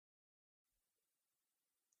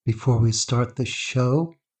Before we start the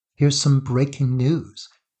show, here's some breaking news.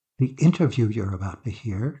 The interview you're about to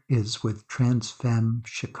hear is with trans femme,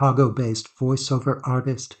 Chicago-based voiceover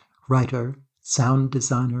artist, writer, sound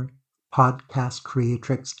designer, podcast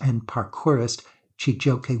creatrix, and parkourist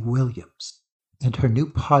Chijioke Williams. And her new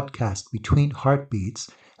podcast, Between Heartbeats,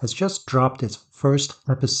 has just dropped its first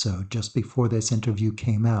episode just before this interview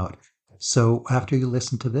came out. So after you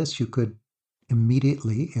listen to this, you could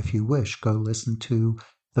immediately, if you wish, go listen to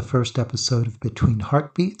the first episode of Between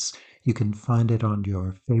Heartbeats. You can find it on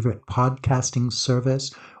your favorite podcasting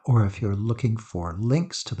service, or if you're looking for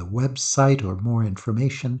links to the website or more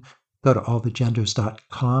information, go to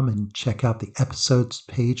allthegenders.com and check out the episodes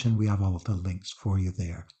page, and we have all the links for you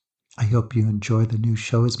there. I hope you enjoy the new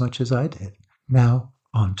show as much as I did. Now,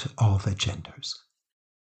 on to All the Genders.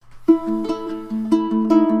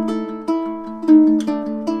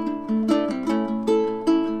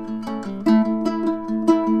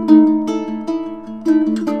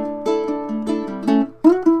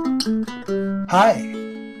 Hi,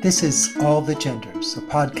 this is All the Genders, a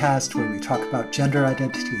podcast where we talk about gender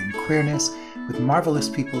identity and queerness with marvelous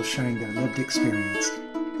people sharing their lived experience.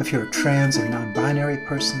 If you're a trans or non-binary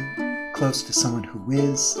person, close to someone who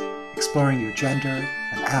is, exploring your gender,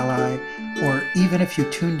 an ally, or even if you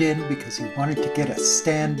tuned in because you wanted to get a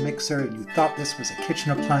stand mixer and you thought this was a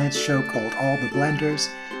kitchen appliance show called All the Blenders,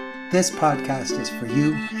 this podcast is for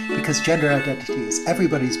you because gender identity is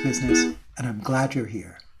everybody's business, and I'm glad you're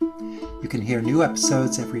here. You can hear new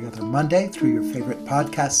episodes every other Monday through your favorite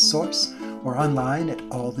podcast source or online at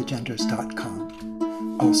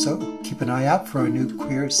allthegenders.com. Also, keep an eye out for our new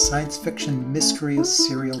queer science fiction mystery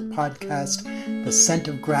serial podcast, The Scent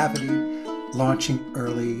of Gravity, launching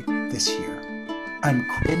early this year. I'm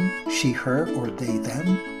Quinn, she, her, or they,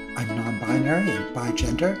 them. I'm non-binary and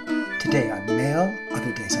bi-gender. Today I'm male,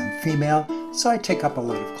 other days I'm female, so I take up a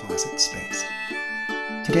lot of closet space.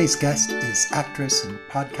 Today's guest is actress and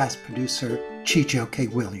podcast producer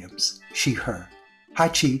Chijioke Williams, she, her. Hi,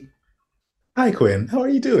 Chi. Hi, Quinn. How are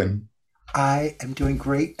you doing? I am doing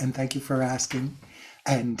great, and thank you for asking.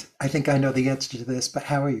 And I think I know the answer to this, but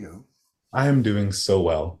how are you? I am doing so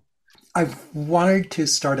well. I wanted to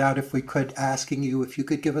start out, if we could, asking you if you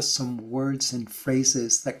could give us some words and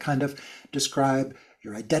phrases that kind of describe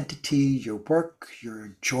your identity, your work,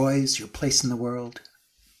 your joys, your place in the world.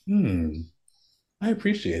 I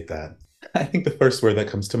appreciate that. I think the first word that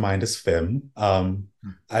comes to mind is femme.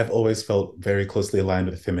 I've always felt very closely aligned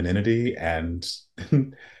with femininity and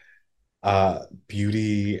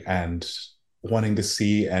beauty and wanting to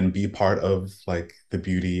see and be part of like the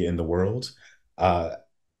beauty in the world.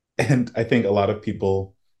 And I think a lot of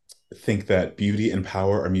people think that beauty and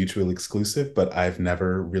power are mutually exclusive, but I've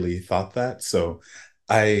never really thought that. So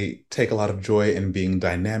I take a lot of joy in being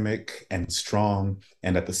dynamic and strong,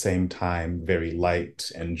 and at the same time, very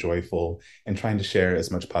light and joyful, and trying to share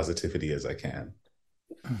as much positivity as I can.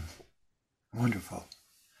 Wonderful.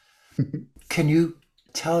 Can you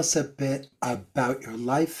tell us a bit about your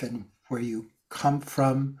life and where you come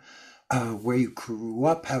from, where you grew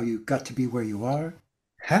up, how you got to be where you are?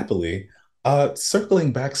 Happily.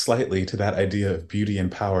 Circling back slightly to that idea of beauty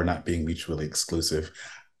and power not being mutually exclusive.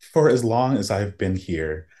 For as long as I've been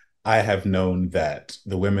here, I have known that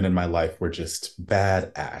the women in my life were just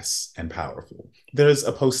badass and powerful. There's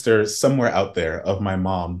a poster somewhere out there of my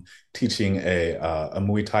mom teaching a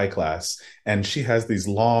Muay Thai class, and she has these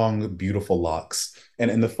long, beautiful locks.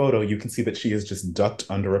 And in the photo, you can see that she is just ducked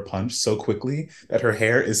under a punch so quickly that her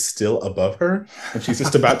hair is still above her, and she's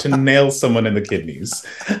just about to nail someone in the kidneys.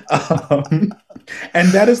 And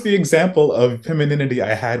that is the example of femininity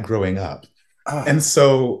I had growing up. And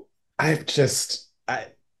so it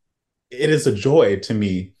is a joy to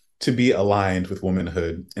me to be aligned with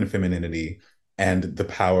womanhood and femininity and the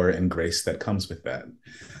power and grace that comes with that.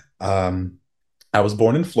 I was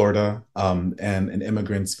born in Florida, and an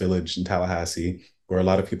immigrants village in Tallahassee, where a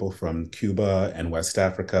lot of people from Cuba and West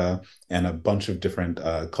Africa and a bunch of different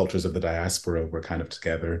cultures of the diaspora were kind of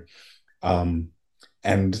together.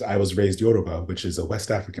 And I was raised Yoruba, which is a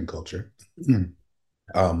West African culture.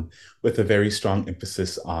 With a very strong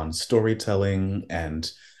emphasis on storytelling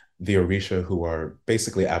and the Orisha, who are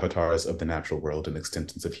basically avatars of the natural world and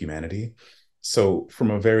extensions of humanity. So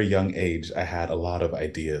from a very young age, I had a lot of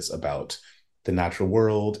ideas about the natural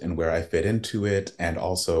world and where I fit into it, and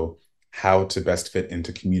also how to best fit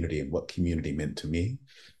into community and what community meant to me.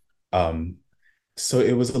 So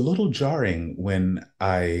it was a little jarring when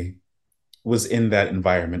I was in that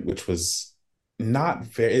environment, which was not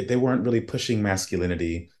very, they weren't really pushing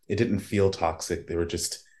masculinity. It didn't feel toxic. They were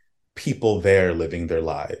just people there living their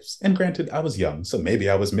lives. And granted, I was young, so maybe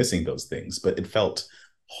I was missing those things, but it felt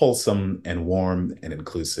wholesome and warm and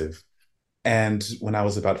inclusive. And when I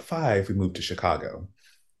was about 5, we moved to Chicago.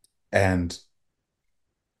 And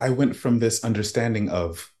I went from this understanding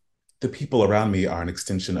of the people around me are an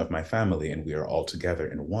extension of my family and we are all together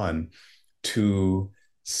in one, to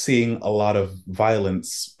seeing a lot of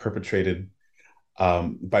violence perpetrated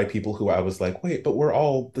by people who I was like, wait, but we're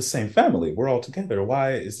all the same family. We're all together.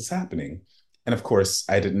 Why is this happening? And of course,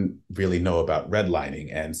 I didn't really know about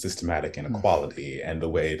redlining and systematic inequality and the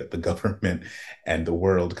way that the government and the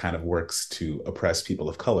world kind of works to oppress people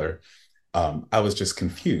of color. I was just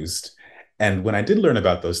confused. And when I did learn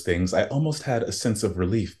about those things, I almost had a sense of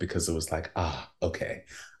relief because it was like, ah, okay,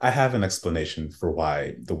 I have an explanation for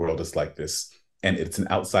why the world is like this, and it's an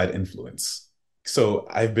outside influence. So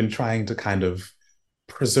I've been trying to kind of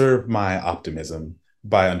preserve my optimism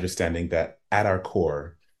by understanding that at our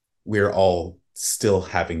core, we're all still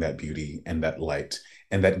having that beauty and that light,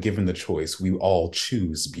 and that given the choice, we all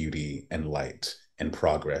choose beauty and light and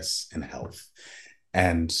progress and health.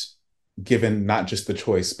 And given not just the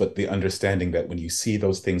choice, but the understanding that when you see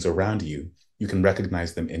those things around you, you can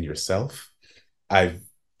recognize them in yourself. I've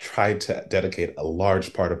tried to dedicate a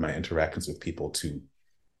large part of my interactions with people to,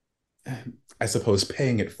 I suppose,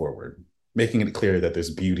 paying it forward, making it clear that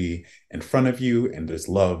there's beauty in front of you and there's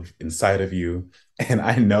love inside of you. And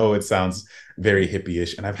I know it sounds very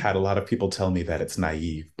hippie-ish, and I've had a lot of people tell me that it's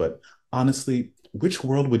naive, but honestly, which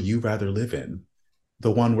world would you rather live in?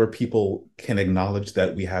 The one where people can acknowledge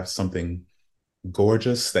that we have something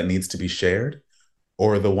gorgeous that needs to be shared,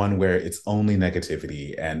 or the one where it's only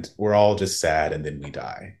negativity and we're all just sad and then we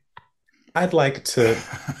die? I'd like to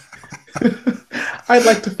I'd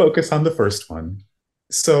like to focus on the first one.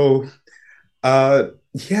 So,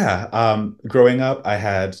 yeah, growing up, I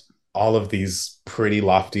had all of these pretty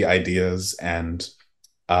lofty ideas, and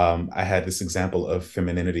I had this example of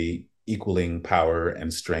femininity equaling power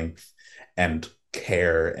and strength and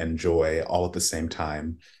care and joy all at the same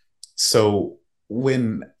time. So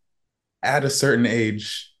when at a certain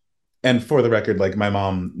age, and for the record, like my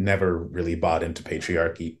mom never really bought into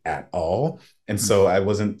patriarchy at all. And so I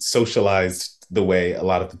wasn't socialized the way a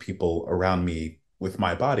lot of the people around me with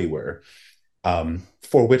my body were,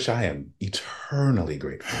 for which I am eternally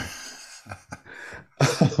grateful.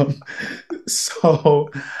 um, so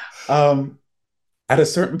um, at a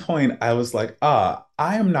certain point, I was like, I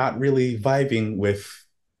am not really vibing with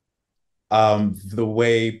the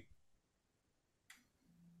way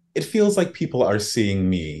it feels like people are seeing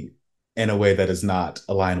me in a way that is not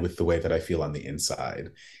aligned with the way that I feel on the inside.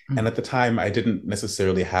 And at the time, I didn't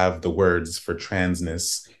necessarily have the words for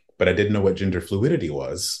transness, but I didn't know what gender fluidity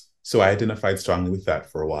was. So I identified strongly with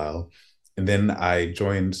that for a while. And then I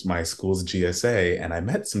joined my school's GSA and I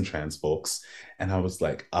met some trans folks, and I was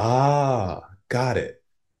like, got it.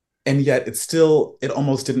 And yet it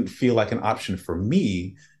almost didn't feel like an option for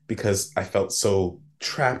me because I felt so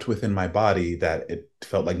trapped within my body that it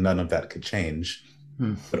felt like none of that could change.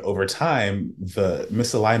 But over time, the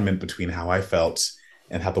misalignment between how I felt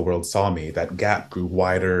and how the world saw me, that gap grew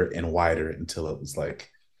wider and wider until it was like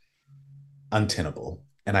untenable.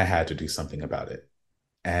 And I had to do something about it.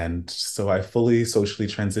 And so I fully socially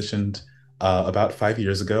transitioned about 5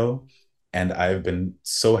 years ago. And I've been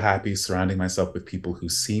so happy surrounding myself with people who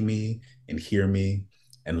see me and hear me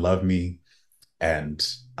and love me. And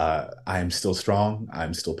I am still strong.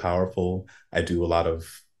 I'm still powerful. I do a lot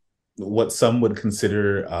of what some would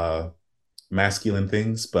consider masculine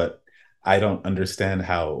things, but I don't understand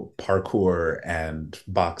how parkour and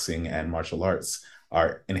boxing and martial arts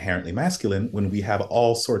are inherently masculine when we have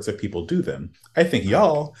all sorts of people do them. I think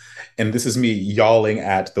y'all, and this is me yawling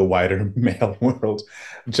at the wider male world,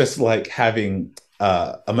 just like having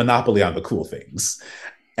a monopoly on the cool things.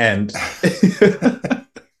 And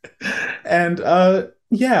and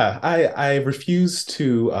yeah, I refuse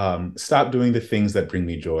to stop doing the things that bring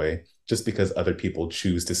me joy just because other people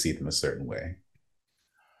choose to see them a certain way.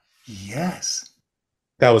 Yes,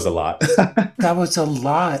 That was a lot. that was a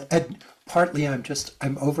lot. And partly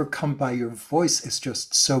I'm overcome by your voice. It's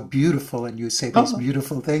just so beautiful, and you say these Oh,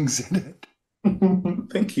 beautiful things in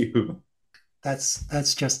it. thank you.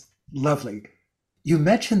 That's just lovely. You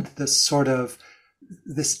mentioned this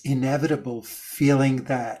inevitable feeling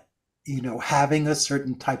that, having a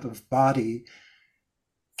certain type of body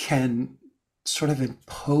can sort of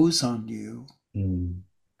impose on you. Mm.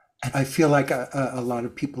 And I feel like a lot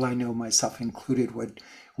of people I know, myself included,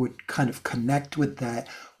 would kind of connect with that.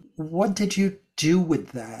 What did you do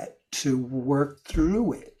with that to work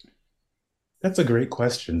through it? That's a great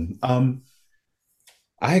question.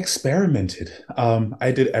 I experimented.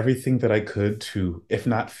 I did everything that I could to, if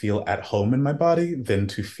not feel at home in my body, then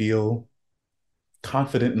to feel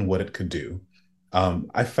confident in what it could do.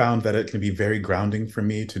 I found that it can be very grounding for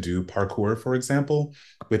me to do parkour, for example,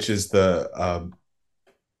 which is the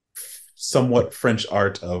somewhat French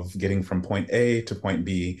art of getting from point A to point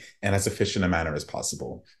B in as efficient a manner as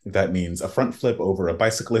possible. If that means a front flip over a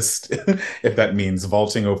bicyclist, if that means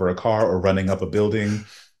vaulting over a car or running up a building,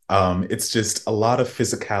 it's just a lot of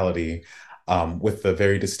physicality with the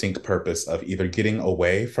very distinct purpose of either getting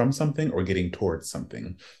away from something or getting towards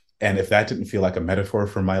something. And if that didn't feel like a metaphor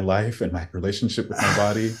for my life and my relationship with my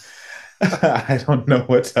body, I don't know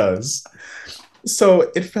what does.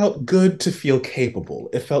 So it felt good to feel capable.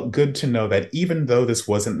 It felt good to know that even though this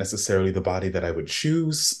wasn't necessarily the body that I would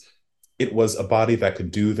choose, it was a body that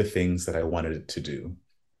could do the things that I wanted it to do.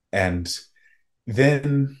 And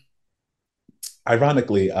then,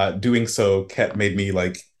 ironically, doing so kept made me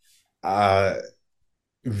like uh,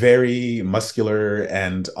 very muscular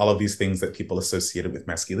and all of these things that people associated with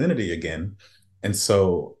masculinity again. And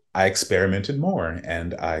so I experimented more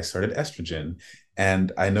and I started estrogen.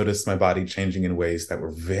 And I noticed my body changing in ways that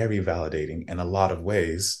were very validating in a lot of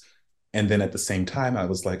ways. And then at the same time, I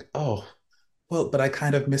was like, oh, well, but I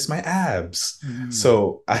kind of miss my abs. Mm.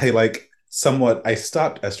 So I like somewhat, I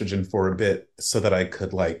stopped estrogen for a bit so that I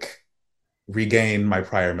could like regain my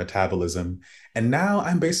prior metabolism. And now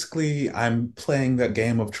I'm playing that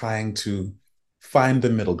game of trying to find the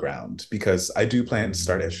middle ground because I do plan to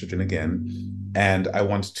start estrogen again and I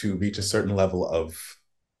want to reach a certain level of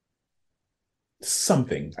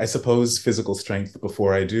something, I suppose physical strength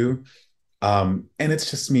before I do. And it's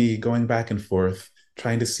just me going back and forth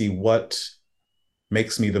trying to see what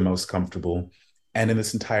makes me the most comfortable. And in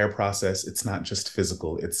this entire process, it's not just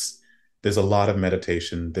physical, it's there's a lot of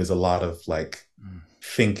meditation, there's a lot of like Mm.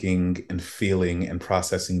 thinking and feeling and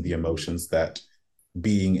processing the emotions that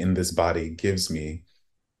being in this body gives me.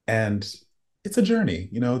 And it's a journey.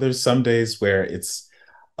 You know, there's some days where it's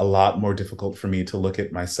a lot more difficult for me to look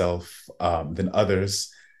at myself than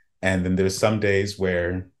others. And then there's some days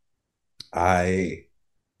where I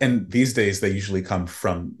and these days they usually come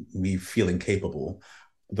from me feeling capable.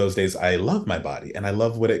 Those days I love my body and I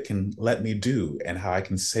love what it can let me do and how I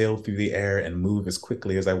can sail through the air and move as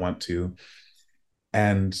quickly as I want to.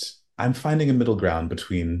 And I'm finding a middle ground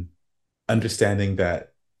between understanding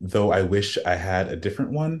that though I wish I had a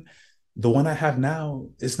different one, the one I have now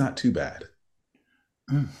is not too bad.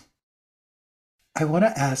 Mm. I want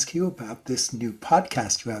to ask you about this new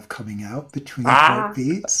podcast you have coming out, Between Ah,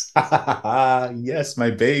 Heartbeats. yes,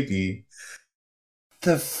 my baby.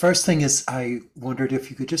 The first thing is, I wondered if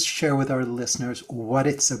you could just share with our listeners what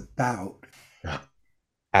it's about.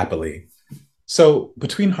 Happily. So,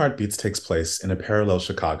 Between Heartbeats takes place in a parallel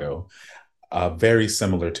Chicago, very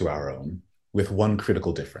similar to our own, with one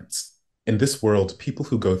critical difference. In this world, people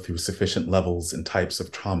who go through sufficient levels and types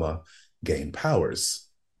of trauma gain powers.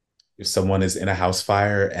 If someone is in a house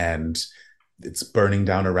fire and it's burning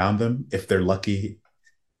down around them, if they're lucky,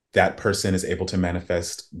 that person is able to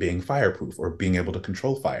manifest being fireproof or being able to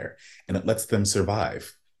control fire, and it lets them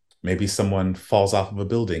survive. Maybe someone falls off of a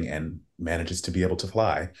building and manages to be able to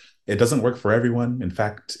fly. It doesn't work for everyone. In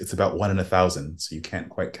fact, it's about 1 in 1,000, so you can't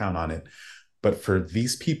quite count on it. But for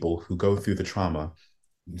these people who go through the trauma,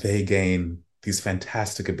 they gain these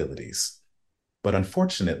fantastic abilities. But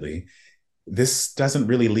unfortunately, this doesn't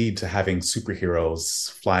really lead to having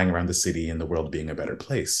superheroes flying around the city and the world being a better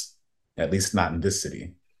place, at least not in this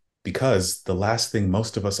city. Because the last thing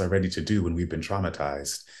most of us are ready to do when we've been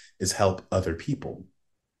traumatized is help other people.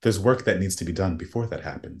 There's work that needs to be done before that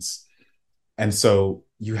happens. And so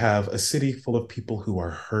you have a city full of people who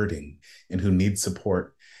are hurting and who need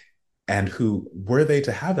support, and who, were they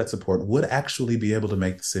to have that support, would actually be able to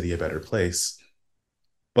make the city a better place.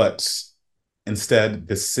 But instead,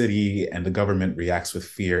 the city and the government reacts with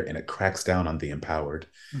fear and it cracks down on the empowered.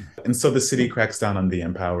 Mm. And so the city cracks down on the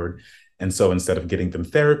empowered. And so instead of getting them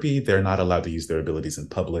therapy, they're not allowed to use their abilities in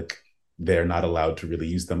public. They're not allowed to really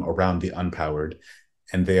use them around the unpowered.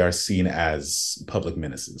 And they are seen as public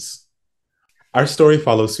menaces. Our story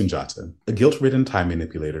follows Sunjata, a guilt ridden time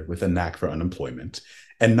manipulator with a knack for unemployment,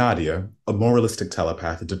 and Nadia, a moralistic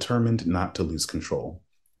telepath determined not to lose control,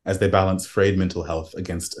 as they balance frayed mental health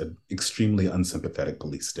against an extremely unsympathetic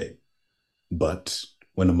police state. But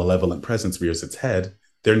when a malevolent presence rears its head,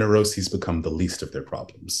 their neuroses become the least of their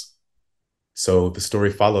problems. So the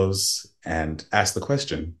story follows and asks the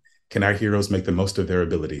question, can our heroes make the most of their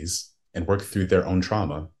abilities and work through their own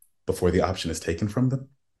trauma before the option is taken from them?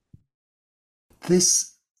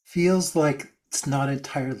 This feels like it's not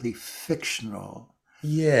entirely fictional.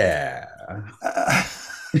 Yeah. Uh,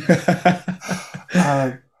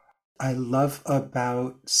 uh, I love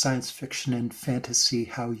about science fiction and fantasy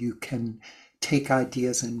how you can take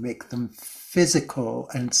ideas and make them physical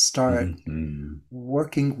and start Hmm.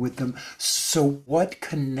 working with them. So, what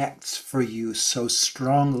connects for you so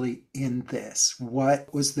strongly in this?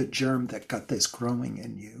 What was the germ that got this growing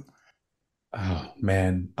in you? Oh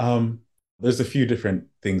man. There's a few different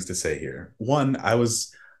things to say here. One, I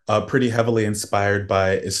was pretty heavily inspired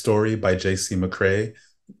by a story by J.C. McCrae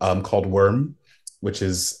called Worm, which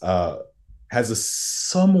is has a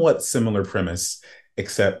somewhat similar premise,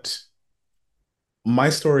 except my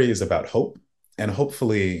story is about hope, and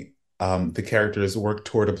hopefully, the characters work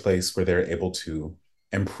toward a place where they're able to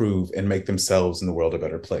improve and make themselves and the world a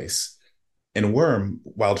better place. In Worm,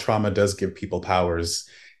 while trauma does give people powers,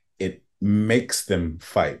 it makes them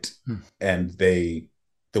fight, Hmm. and the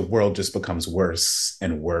world just becomes worse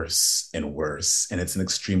and worse and worse, and it's an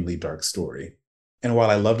extremely dark story. And while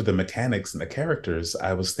I loved the mechanics and the characters,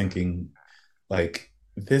 I was thinking, like,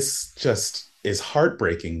 this just is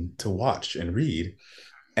heartbreaking to watch and read.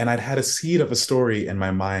 And I'd had a seed of a story in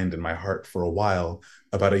my mind and my heart for a while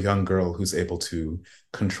about a young girl who's able to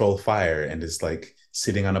control fire and is like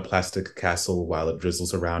sitting on a plastic castle while it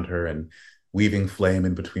drizzles around her and weaving flame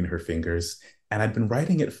in between her fingers. And I'd been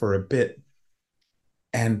writing it for a bit,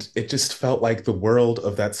 and it just felt like the world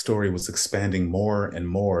of that story was expanding more and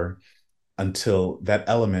more until that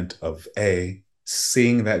element of A,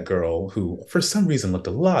 seeing that girl who for some reason looked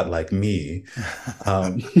a lot like me.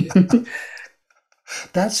 Um,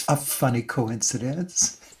 That's a funny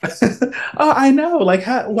coincidence. oh, I know. Like,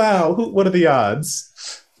 wow, what are the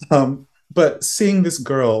odds? But seeing this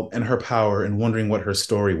girl and her power and wondering what her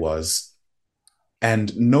story was,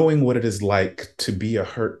 and knowing what it is like to be a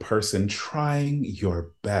hurt person, trying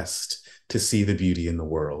your best to see the beauty in the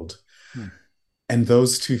world. Hmm. And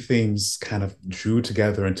those two themes kind of drew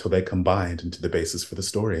together until they combined into the basis for the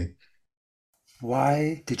story.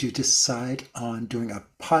 Why did you decide on doing a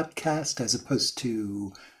podcast as opposed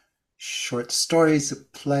to short stories, a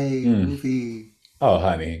play, Mm. movie? Oh,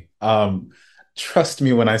 honey. Trust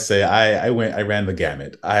me when I say I ran the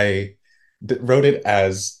gamut. Wrote it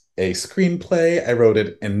as a screenplay. I wrote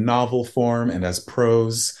it in novel form and as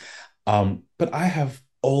prose. But I have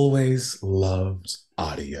always loved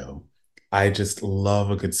audio. I just love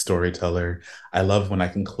a good storyteller. I love when I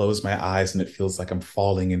can close my eyes and it feels like I'm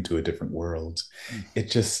falling into a different world. Hmm. It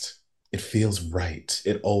just, it feels right.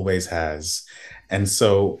 It always has. And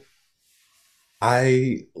so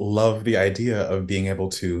I love the idea of being able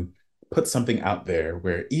to put something out there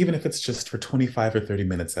where even if it's just for 25 or 30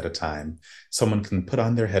 minutes at a time, someone can put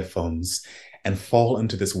on their headphones and fall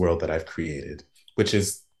into this world that I've created, which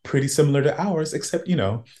is pretty similar to ours, except,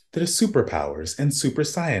 there's superpowers and super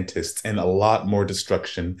scientists and a lot more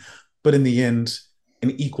destruction, but in the end,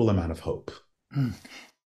 an equal amount of hope. Hmm.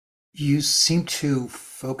 You seem to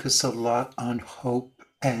focus a lot on hope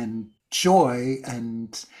and joy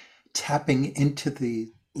and tapping into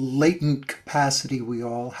the latent capacity we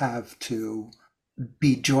all have to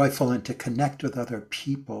be joyful and to connect with other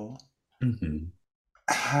people. Mhm.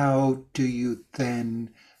 How do you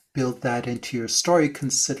then build that into your story,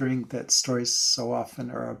 considering that stories so often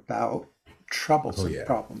are about troubles Oh, and yeah.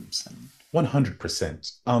 problems? And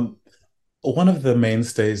 100%. One of the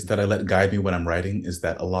mainstays that I let guide me when I'm writing is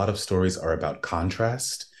that a lot of stories are about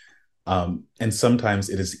contrast. And sometimes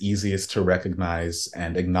it is easiest to recognize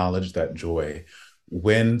and acknowledge that joy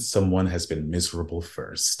when someone has been miserable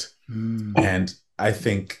first. mm, And I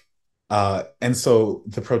think, and so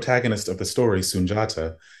the protagonist of the story,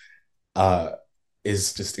 Sunjata, uh,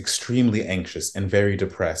 is just extremely anxious and very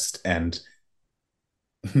depressed. And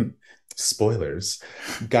spoilers,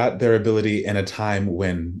 got their ability in a time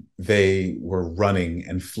when they were running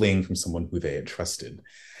and fleeing from someone who they had trusted.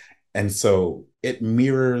 And so it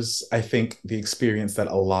mirrors, I think, the experience that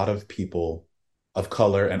a lot of people of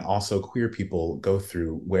color and also queer people go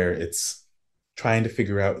through, where it's trying to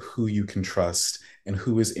figure out who you can trust and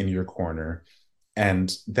who is in your corner.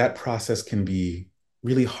 And that process can be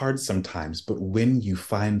really hard sometimes. But when you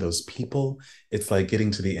find those people, it's like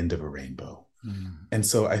getting to the end of a rainbow. mm. And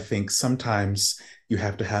so I think sometimes you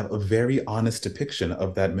have to have a very honest depiction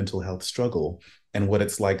of that mental health struggle and what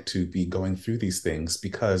it's like to be going through these things,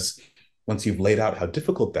 because once you've laid out how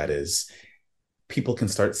difficult that is, people can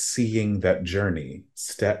start seeing that journey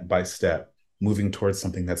step by step, moving towards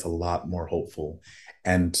something that's a lot more hopeful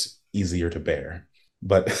and easier to bear.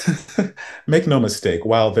 But make no mistake,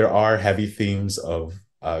 while there are heavy themes of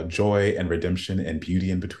joy and redemption and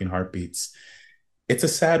beauty in between heartbeats, it's a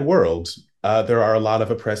sad world. There are a lot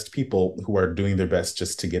of oppressed people who are doing their best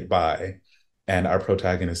just to get by, and our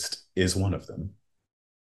protagonist is one of them.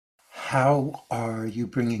 How are you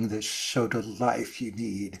bringing this show to life? You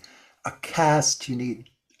need a cast, you need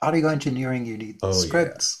audio engineering, you need Oh yeah.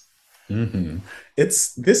 scripts. hmm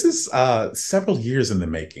this is several years in the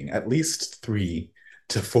making, at least 3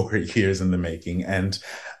 to 4 years in the making, and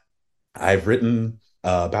I've written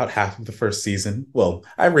about half of the first season. Well,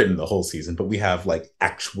 I've written the whole season, but we have like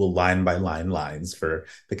actual line by line lines for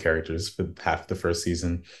the characters for half the first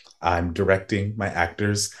season. I'm directing my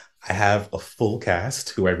actors. I have a full cast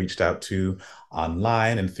who I reached out to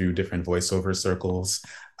online and through different voiceover circles.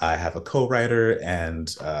 I have a co-writer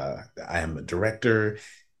and I am a director.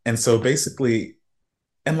 And so basically,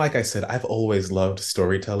 and like I said, I've always loved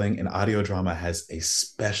storytelling, and audio drama has a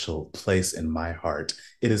special place in my heart.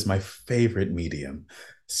 It is my favorite medium.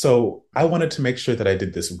 So I wanted to make sure that I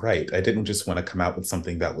did this right. I didn't just want to come out with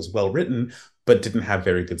something that was well written, but didn't have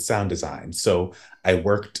very good sound design. So I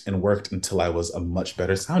worked and worked until I was a much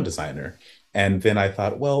better sound designer. And then I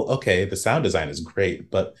thought, well, okay, the sound design is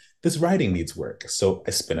great, but this writing needs work. So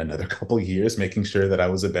I spent another couple years making sure that I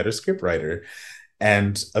was a better script writer.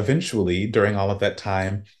 And eventually, during all of that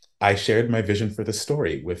time, I shared my vision for the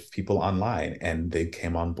story with people online, and they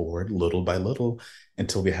came on board little by little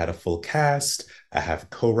until we had a full cast. I have a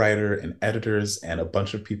co-writer and editors and a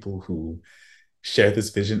bunch of people who share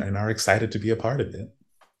this vision and are excited to be a part of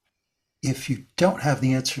If you don't have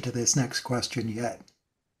the answer to this next question yet,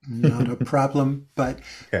 not a it. problem. But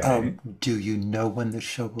Okay. do you know when the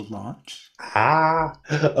show will launch?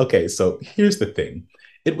 Okay, so here's the thing.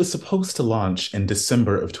 It was supposed to launch in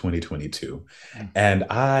December of 2022, Mm. and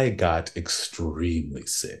I got extremely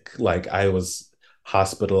sick. Like I was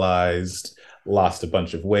hospitalized, lost a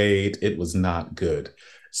bunch of weight. It was not good.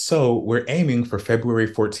 So we're aiming for February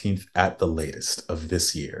 14th at the latest of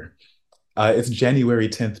this year. It's January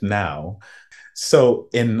 10th now. So,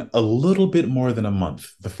 in a little bit more than a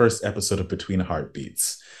month, the first episode of Between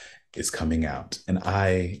Heartbeats is coming out, and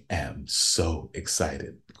I am so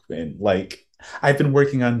excited. And like, I've been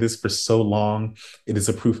working on this for so long. It is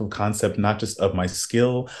a proof of concept, not just of my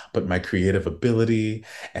skill, but my creative ability,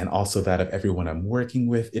 and also that of everyone I'm working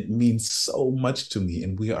with. It means so much to me,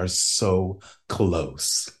 and we are so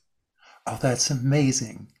close. Oh, that's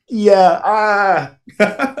amazing. Yeah.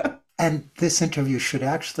 And this interview should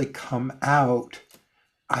actually come out,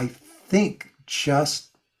 I think,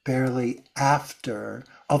 just barely after,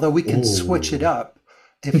 although we can switch it Ooh. up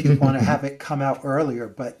if you want to have it come out earlier,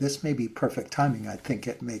 but this may be perfect timing. I think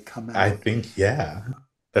it may come I out. think, yeah.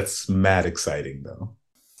 That's mad exciting, though.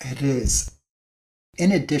 It is.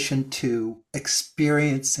 In addition to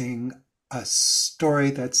experiencing a story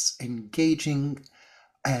that's engaging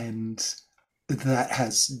and that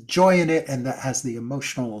has joy in it and that has the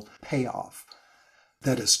emotional payoff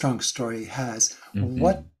that a strong story has.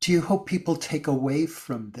 What Mhm. do you hope people take away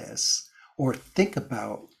from this or think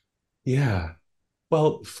about? Yeah.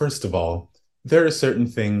 Well, first of all, there are certain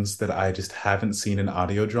things that I just haven't seen in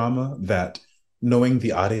audio drama that, knowing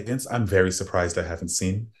the audience, I'm very surprised I haven't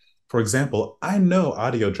seen. For example, I know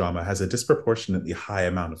audio drama has a disproportionately high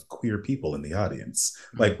amount of queer people in the audience.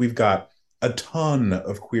 Mm. Like, we've got a ton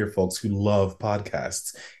of queer folks who love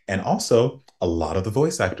podcasts. And also, a lot of the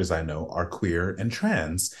voice actors I know are queer and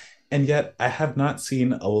trans. And yet, I have not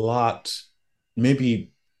seen a lot,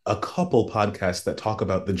 maybe a couple podcasts that talk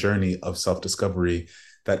about the journey of self discovery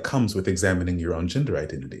that comes with examining your own gender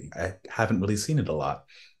identity. I haven't really seen it a lot.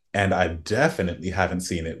 And I definitely haven't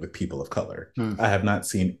seen it with people of color. Mm. I have not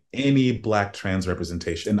seen any Black trans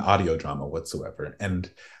representation in audio drama whatsoever.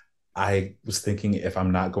 And I was thinking, if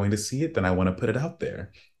I'm not going to see it, then I want to put it out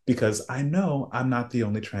there because I know I'm not the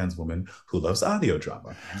only trans woman who loves audio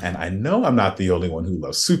drama. And I know I'm not the only one who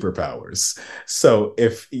loves superpowers. So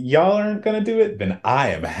if y'all aren't going to do it, then I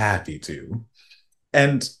am happy to.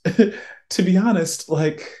 And to be honest,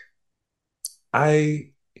 like,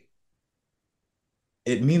 I,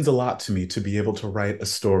 it means a lot to me to be able to write a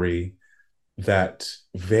story that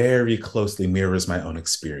very closely mirrors my own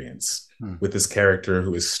experience Mm. with this character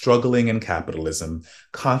who is struggling in capitalism,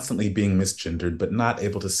 constantly being misgendered, but not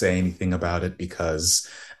able to say anything about it because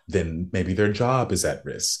then maybe their job is at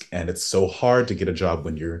risk. And it's so hard to get a job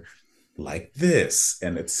when you're like this,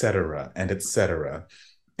 and et cetera, and et cetera.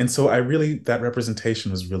 And so I really, that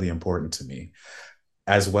representation was really important to me,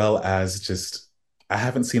 as well as just, I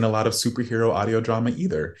haven't seen a lot of superhero audio drama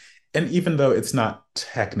either. And even though it's not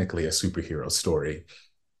technically a superhero story,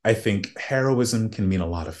 I think heroism can mean a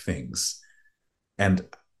lot of things. And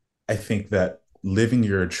I think that living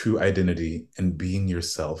your true identity and being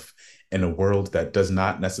yourself in a world that does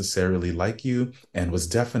not necessarily like you and was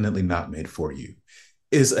definitely not made for you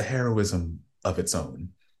is a heroism of its own.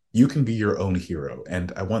 You can be your own hero.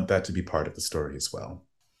 And I want that to be part of the story as well.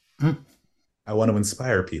 Mm. I want to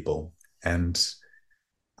inspire people. And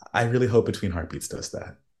I really hope Between Heartbeats does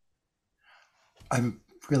that. I'm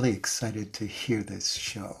really excited to hear this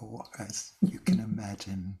show, as you can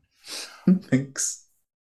imagine. Thanks.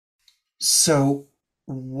 So,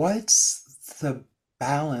 what's the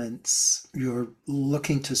balance you're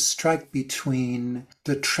looking to strike between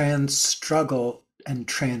the trans struggle and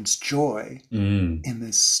trans joy Mm. in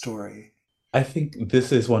this story? I think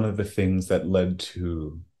this is one of the things that led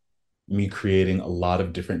to me creating a lot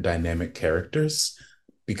of different dynamic characters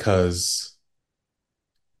because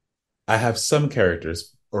I have some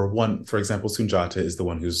characters, or one, for example, Sunjata is the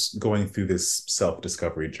one who's going through this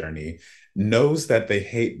self-discovery journey, knows that they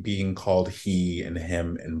hate being called he and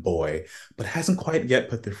him and boy, but hasn't quite yet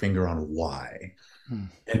put their finger on why. Hmm.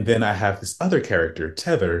 And then I have this other character,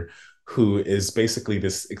 Tether, who is basically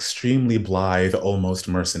this extremely blithe, almost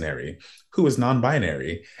mercenary, who is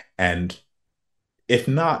non-binary. And if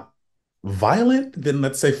not violent, then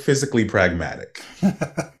let's say physically pragmatic.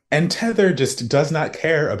 And Tether just does not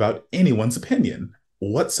care about anyone's opinion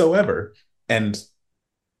whatsoever. And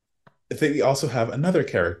they also have another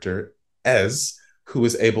character, Ez, who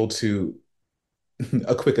is able to,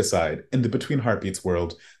 a quick aside, in the Between Heartbeats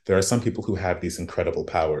world, there are some people who have these incredible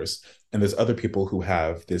powers, and there's other people who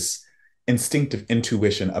have this instinctive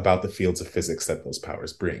intuition about the fields of physics that those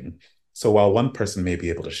powers bring. So while one person may be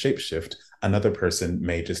able to shapeshift, another person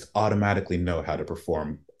may just automatically know how to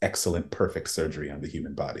perform excellent, perfect surgery on the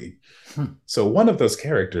human body. Hmm. So one of those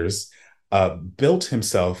characters built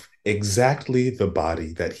himself exactly the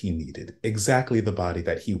body that he needed, exactly the body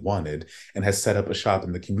that he wanted, and has set up a shop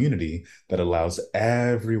in the community that allows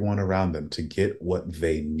everyone around them to get what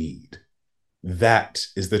they need. That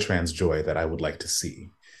is the trans joy that I would like to see.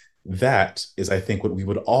 That is, I think, what we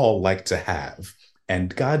would all like to have.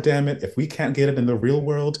 And God damn it, if we can't get it in the real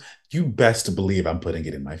world, you best believe I'm putting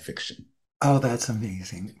it in my fiction. Oh, that's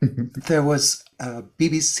amazing. There was a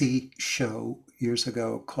BBC show years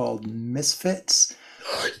ago called Misfits.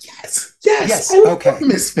 Yes, yes, Yes, I love okay.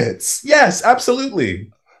 Misfits. Yes,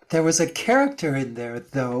 absolutely. There was a character in there,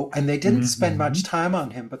 though, and they didn't spend much Mhm. time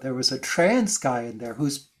on him, but there was a trans guy in there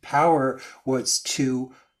whose power was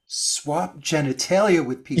to swap genitalia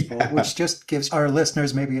with people, Yeah, which just gives our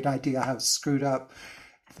listeners maybe an idea how screwed up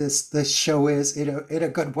this show is in a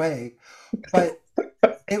good way. But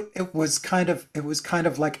it was kind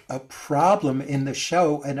of like a problem in the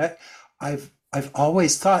show, and I've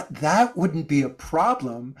always thought that wouldn't be a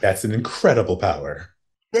problem. that's an incredible power.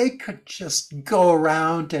 They could just go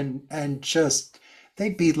around and just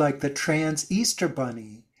they'd be like the trans Easter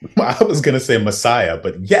bunny. I was gonna say Messiah,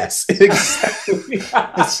 but yes, exactly.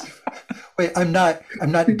 It's wait, I'm not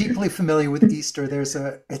deeply familiar with Easter.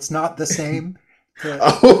 It's not the same. The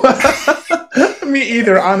Oh, me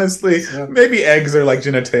either, honestly. so Maybe eggs are like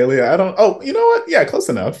genitalia. I don't. Oh, you know what? Yeah, close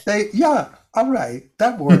enough. they yeah, all right,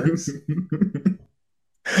 that works.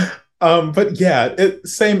 But yeah,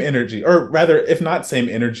 same energy, or rather, if not same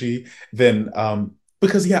energy, then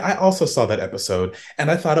because yeah, I also saw that episode and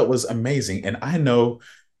I thought it was amazing. And I know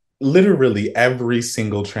literally every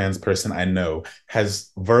single trans person I know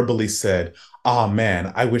has verbally said, "Oh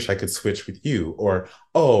man, I wish I could switch with you," or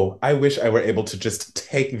 "Oh, I wish I were able to just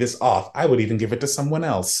take this off. I would even give it to someone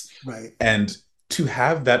else." Right. And to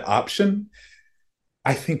have that option,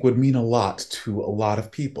 I think would mean a lot to a lot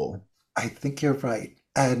of people. I think you're right.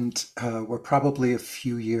 And we're probably a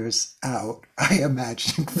few years out, I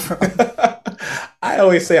imagine, from. I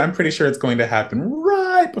always say I'm pretty sure it's going to happen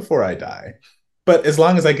right before I die. But as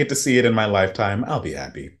long as I get to see it in my lifetime, I'll be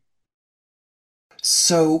happy.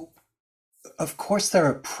 So, of course, there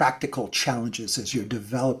are practical challenges as you're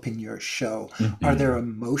developing your show. Are there Mhm.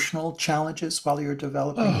 emotional challenges while you're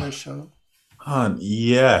developing your Oh, show?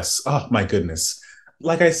 yes. Oh my goodness.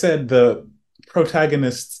 Like I said, the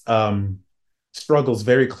protagonist's struggles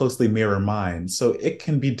very closely mirror mine, so it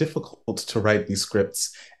can be difficult to write these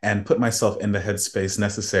scripts and put myself in the headspace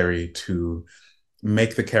necessary to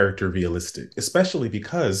make the character realistic, especially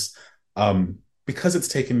because it's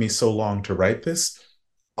taken me so long to write this.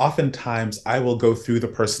 Oftentimes, I will go through the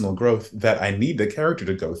personal growth that I need the character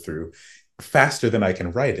to go through faster than I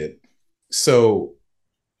can write it. So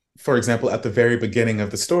for example, at the very beginning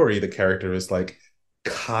of the story, the character is like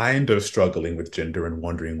kind of struggling with gender and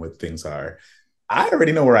wondering what things are. I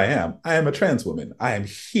already know where I am. I am a trans woman. I am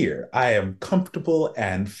here. I am comfortable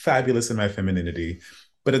and fabulous in my femininity,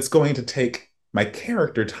 but it's going to take my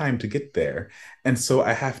character time to get there. And so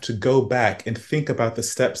I have to go back and think about the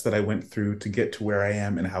steps that I went through to get to where I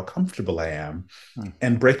am and how comfortable I am Hmm.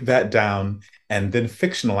 and break that down and then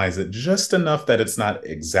fictionalize it just enough that it's not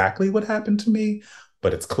exactly what happened to me,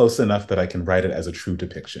 but it's close enough that I can write it as a true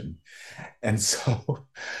depiction. And so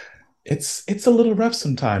it's a little rough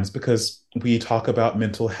sometimes because we talk about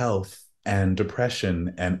mental health and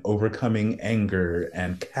depression and overcoming anger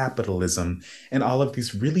and capitalism and all of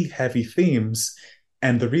these really heavy themes.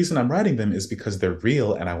 And the reason I'm writing them is because they're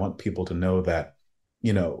real and I want people to know that,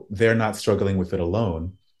 they're not struggling with it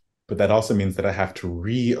alone. But that also means that I have to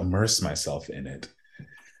re-immerse myself in it.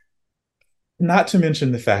 Not to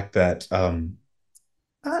mention the fact that I'm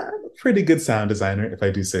a pretty good sound designer, if I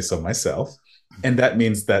do say so myself. And that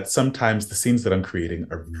means that sometimes the scenes that I'm creating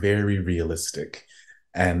are very realistic.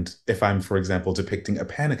 And if I'm, for example, depicting a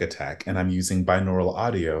panic attack and I'm using binaural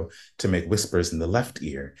audio to make whispers in the left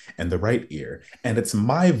ear and the right ear, and it's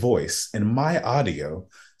my voice and my audio.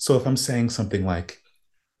 So if I'm saying something like,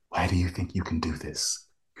 why do you think you can do this?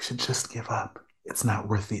 You should just give up. It's not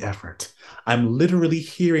worth the effort. I'm literally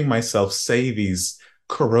hearing myself say these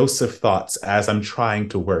corrosive thoughts as I'm trying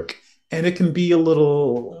to work. And it can be a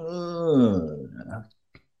little,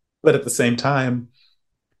 but at the same time,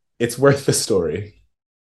 it's worth the story.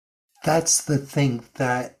 That's the thing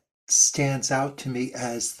that stands out to me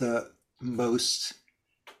as the most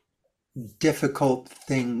difficult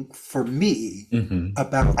thing for me Mm-hmm.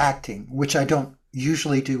 about acting, which I don't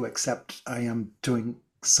usually do, except I am doing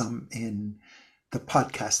some in the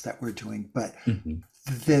podcast that we're doing. But Mm-hmm.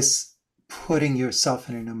 this putting yourself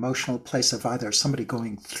in an emotional place of either somebody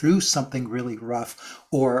going through something really rough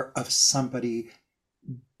or of somebody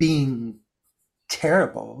being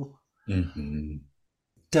terrible. Mm-hmm.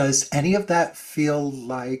 Does any of that feel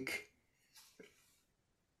like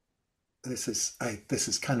this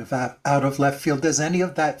is kind of out of left field? Does any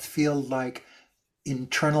of that feel like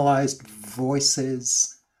internalized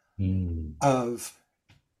voices Mm-hmm. of,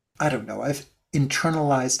 I don't know, I've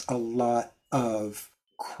internalized a lot of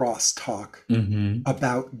crosstalk Mm-hmm.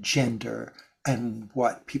 about gender and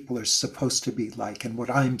what people are supposed to be like and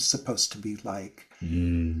what I'm supposed to be like.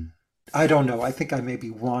 Mm-hmm. I don't know. I think I may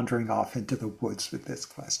be wandering off into the woods with this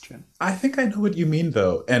question. I think I know what you mean,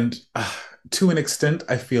 though. And to an extent,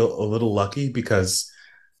 I feel a little lucky because,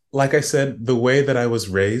 like I said, the way that I was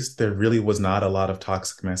raised, there really was not a lot of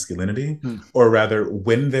toxic masculinity. Hmm. Or rather,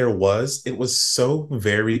 when there was, it was so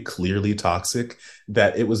very clearly toxic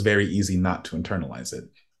that it was very easy not to internalize it.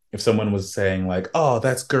 If someone was saying, like, oh,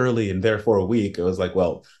 that's girly and therefore weak, it was like,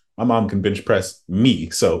 well, my mom can bench press me,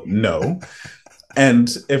 so no.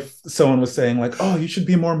 And if someone was saying, like, oh, you should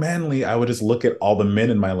be more manly, I would just look at all the men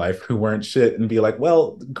in my life who weren't shit and be like,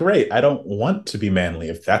 well, great. I don't want to be manly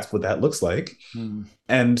if that's what that looks like. Hmm.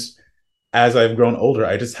 And as I've grown older,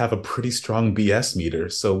 I just have a pretty strong BS meter.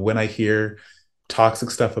 So when I hear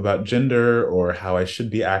toxic stuff about gender or how I should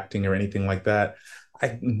be acting or anything like that,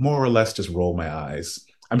 I more or less just roll my eyes.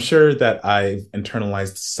 I'm sure that I've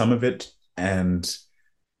internalized some of it, and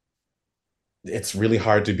it's really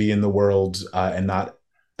hard to be in the world and not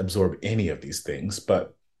absorb any of these things.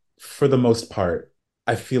 But for the most part,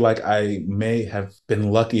 I feel like I may have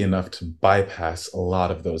been lucky enough to bypass a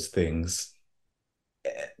lot of those things.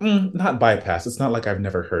 Not bypass. It's not like I've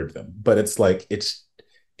never heard them, but it's like it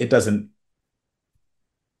doesn't.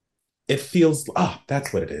 It feels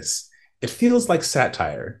that's what it is. It feels like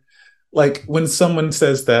satire. Like when someone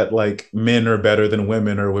says that like men are better than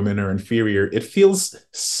women or women are inferior, it feels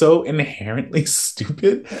so inherently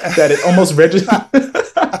stupid that it almost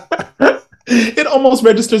it almost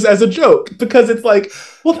registers as a joke because it's like,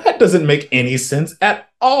 well, that doesn't make any sense at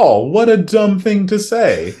all. What a dumb thing to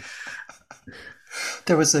say.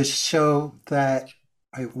 There was a show that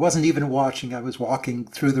I wasn't even watching. I was walking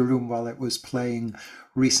through the room while it was playing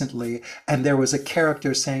recently, and there was a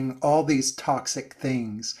character saying all these toxic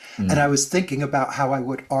things. And I Mm. was thinking about how I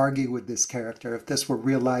would argue with this character if this were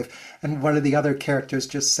real life. And one of the other characters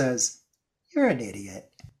just says, "You're an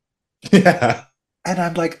idiot." Yeah. And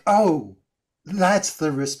I'm like, oh, that's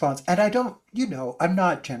the response. And I don't, I'm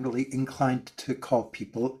not generally inclined to call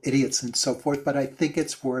people idiots and so forth, but I think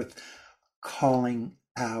it's worth calling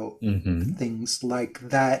out Hmm. things like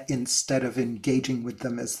that instead of engaging with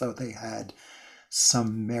them as though they had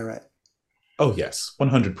some merit. Oh yes,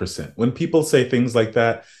 100%. When people say things like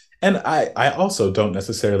that, and I also don't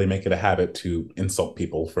necessarily make it a habit to insult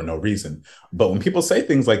people for no reason. But when people say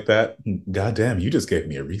things like that, goddamn, you just gave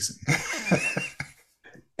me a reason.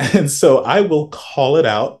 And so I will call it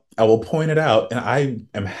out, I will point it out, and I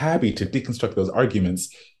am happy to deconstruct those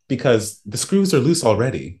arguments because the screws are loose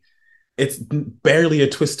already. It's barely a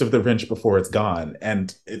twist of the wrench before it's gone.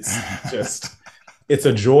 And it's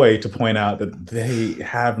a joy to point out that they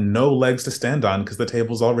have no legs to stand on because the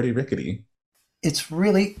table's already rickety. It's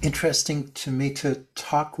really interesting to me to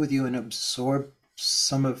talk with you and absorb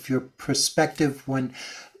some of your perspective when,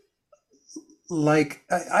 like,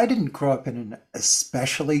 I didn't grow up in an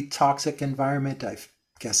especially toxic environment. I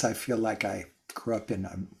guess I feel like I grew up in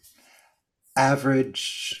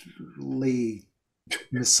averagely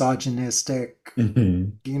misogynistic, Hmm.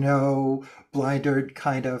 you know, blindered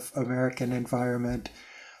kind of American environment.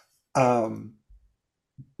 Um,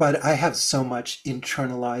 but I have so much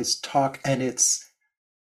internalized talk, and it's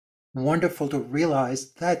wonderful to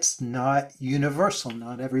realize that's not universal.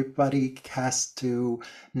 Not everybody has to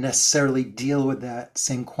necessarily deal with that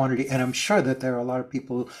same quantity. And I'm sure that there are a lot of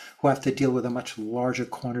people who have to deal with a much larger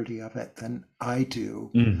quantity of it than I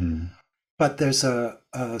do. Hmm. But there's a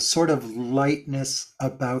sort of lightness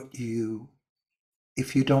about you,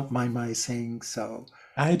 if you don't mind my saying so.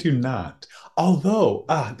 I do not. Although,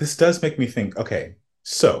 this does make me think, okay,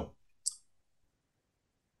 so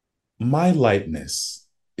my lightness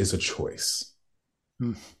is a choice.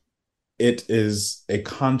 Hmm. It is a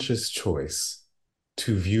conscious choice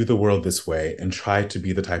to view the world this way and try to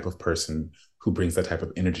be the type of person who brings that type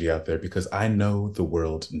of energy out there because I know the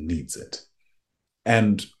world needs it.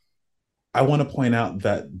 And I want to point out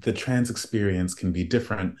that the trans experience can be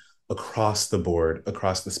different across the board,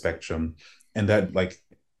 across the spectrum, and that like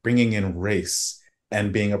bringing in race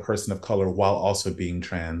and being a person of color while also being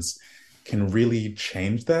trans can really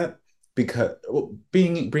change that because well,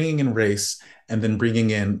 being bringing in race and then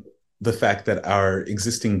bringing in the fact that our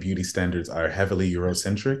existing beauty standards are heavily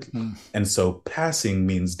Eurocentric. Hmm. And so passing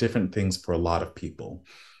means different things for a lot of people.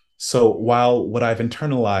 So while what I've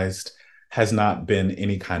internalized has not been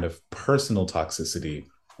any kind of personal toxicity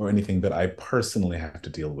or anything that I personally have to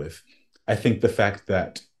deal with, I think the fact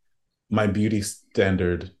that my beauty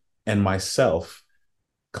standard and myself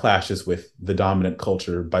clashes with the dominant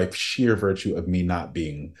culture by sheer virtue of me not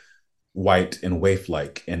being white and waif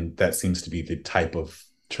like, and that seems to be the type of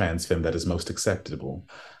trans femme that is most acceptable.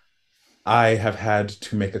 I have had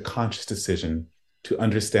to make a conscious decision to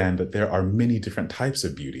understand that there are many different types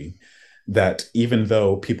of beauty. That even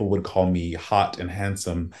though people would call me hot and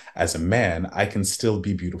handsome as a man, I can still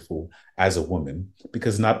be beautiful as a woman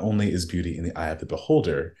because not only is beauty in the eye of the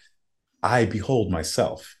beholder, I behold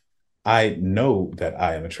myself. I know that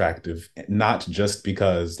I am attractive, not just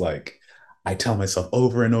because like I tell myself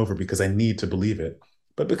over and over because I need to believe it,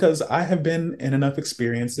 but because I have been in enough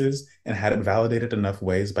experiences and had it validated enough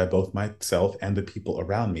ways by both myself and the people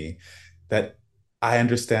around me that I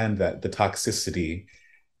understand that the toxicity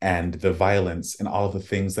and the violence and all of the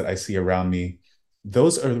things that I see around me,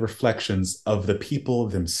 those are the reflections of the people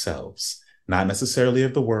themselves, not necessarily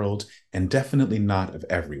of the world, and definitely not of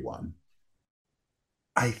everyone.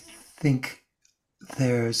 I think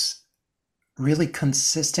there's really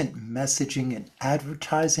consistent messaging and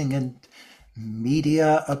advertising and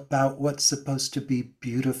media about what's supposed to be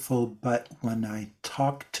beautiful, but when I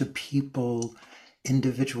talk to people,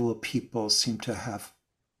 individual people seem to have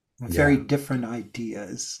very Yeah. different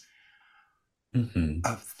ideas Hmm.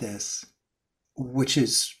 of this, which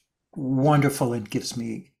is wonderful and gives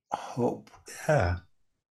me hope Yeah.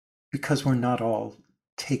 because we're not all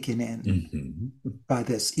taken in Hmm. by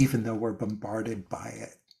this, even though we're bombarded by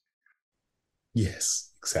it.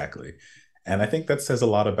 Yes, exactly. And I think that says a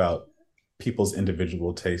lot about people's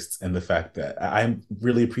individual tastes and the fact that I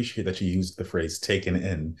really appreciate that you used the phrase taken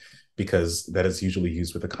in because that is usually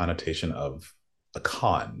used with a connotation of a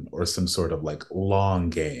con or some sort of like long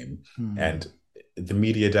game. Hmm. And the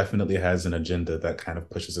media definitely has an agenda that kind of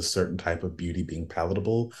pushes a certain type of beauty being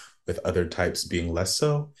palatable with other types being less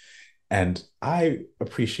so. And I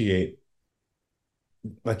appreciate,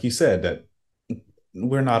 like you said, that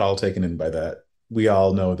we're not all taken in by that. We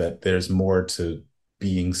all know that there's more to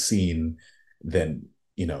being seen than,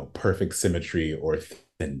 perfect symmetry or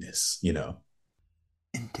thinness.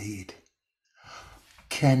 Indeed.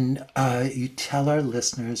 Can you tell our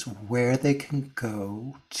listeners where they can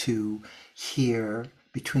go to hear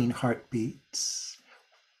Between Heartbeats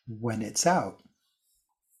when it's out?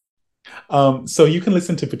 So you can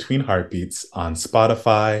listen to Between Heartbeats on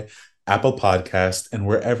Spotify, Apple Podcast, and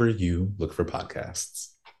wherever you look for podcasts.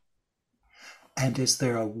 And is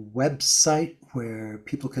there a website where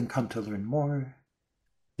people can come to learn more?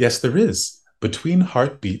 Yes, there is.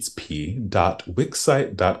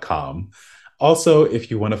 Betweenheartbeatsp.wixsite.com. Also,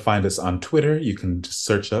 if you want to find us on Twitter, you can just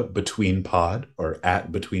search up Between Pod or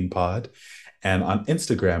at Between Pod, and on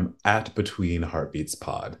Instagram at Between Heartbeats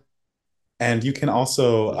Pod. And you can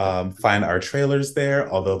also find our trailers there,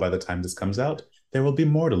 although by the time this comes out, there will be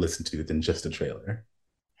more to listen to than just a trailer.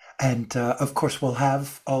 And of course, we'll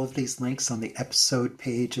have all of these links on the episode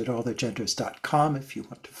page at allthegenders.com if you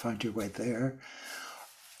want to find your way there.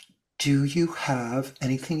 Do you have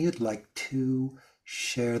anything you'd like to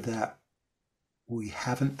share that we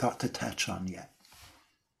haven't thought to touch on yet?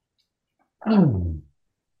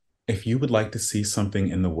 If you would like to see something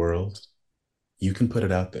in the world, you can put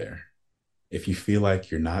it out there. If you feel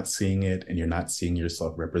like you're not seeing it and you're not seeing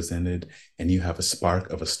yourself represented and you have a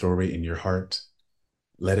spark of a story in your heart,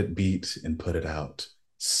 let it beat and put it out.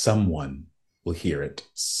 Someone will hear it.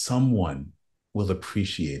 Someone will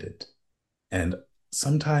appreciate it. And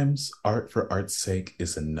sometimes art for art's sake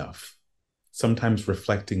is enough. Sometimes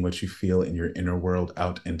reflecting what you feel in your inner world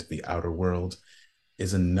out into the outer world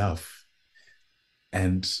is enough.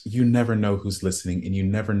 And you never know who's listening, and you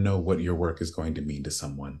never know what your work is going to mean to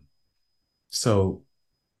someone. So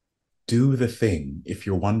do the thing. If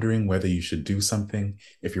you're wondering whether you should do something,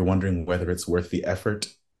 if you're wondering whether it's worth the effort,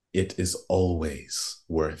 it is always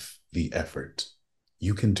worth the effort.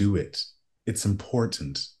 You can do it. It's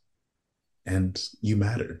important. And you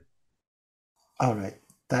matter. All right.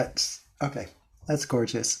 That's okay. That's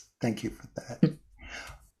gorgeous. Thank you for that.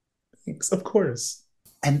 Thanks, of course.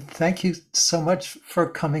 And thank you so much for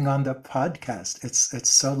coming on the podcast. It's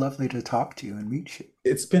so lovely to talk to you and meet you.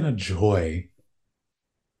 It's been a joy.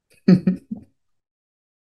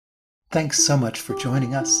 Thanks so much for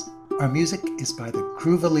joining us. Our music is by the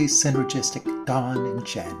groovily synergistic Dawn and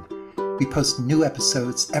Jen. We post new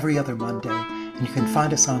episodes every other Monday, and you can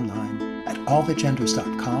find us online at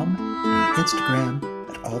allthegenders.com and on Instagram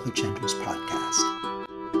at allthegenderspodcast.